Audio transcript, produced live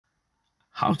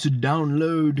How to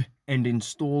download and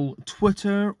install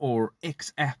Twitter or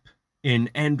X app in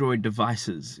Android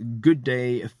devices. Good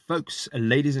day, folks,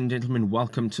 ladies and gentlemen,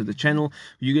 welcome to the channel.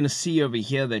 You're going to see over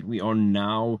here that we are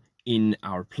now in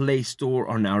our Play Store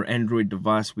on our Android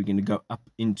device. We're going to go up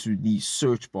into the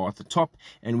search bar at the top,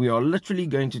 and we are literally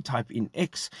going to type in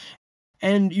X,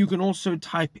 and you can also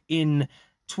type in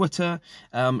Twitter.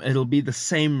 It'll be the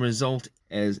same result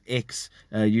as X.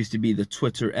 Used to be the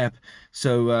Twitter app,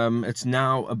 so it's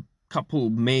now a couple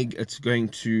meg. It's going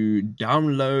to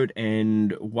download,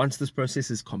 and once this process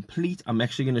is complete, I'm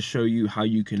actually going to show you how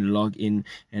you can log in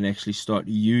and actually start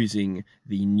using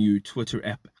the new Twitter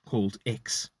app called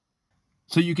X.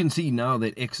 So you can see now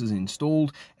that X is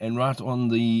installed, and right on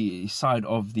the side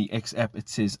of the X app it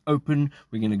says open.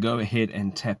 We're going to go ahead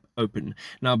and tap open.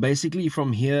 Now basically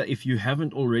from here, if you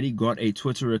haven't already got a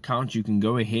Twitter account, you can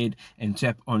go ahead and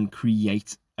tap on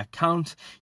create account.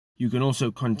 You can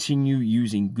also continue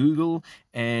using Google,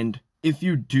 and if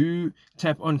you do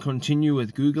tap on continue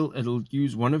with Google, it'll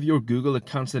use one of your Google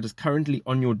accounts that is currently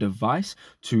on your device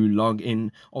to log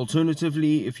in.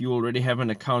 Alternatively, if you already have an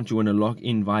account, you want to log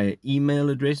in via email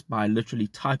address by literally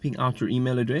typing out your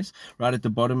email address. Right at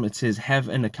the bottom it says have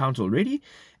an account already,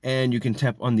 and you can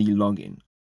tap on the login.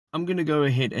 I'm going to go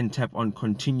ahead and tap on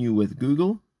continue with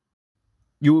Google.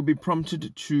 You will be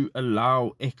prompted to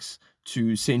allow X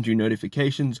to send you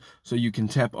notifications, so you can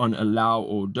tap on allow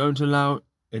or don't allow.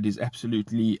 It is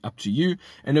absolutely up to you.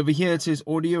 And over here it says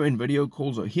audio and video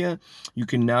calls are here. You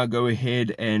can now go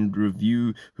ahead and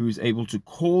review who's able to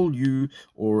call you,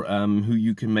 or who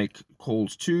you can make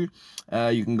calls to.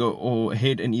 You can go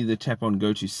ahead and either tap on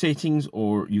go to settings,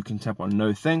 or you can tap on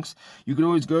no thanks. You can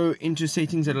always go into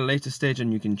settings at a later stage,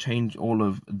 and you can change all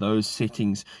of those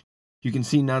settings. You can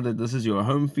see now that this is your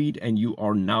home feed, and you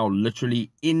are now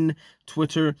literally in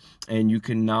Twitter, and you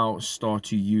can now start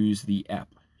to use the app.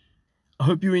 I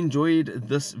hope you enjoyed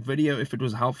this video. If it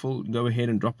was helpful, go ahead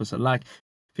and drop us a like.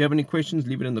 If you have any questions,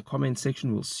 leave it in the comment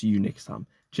section. We'll see you next time.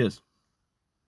 Cheers.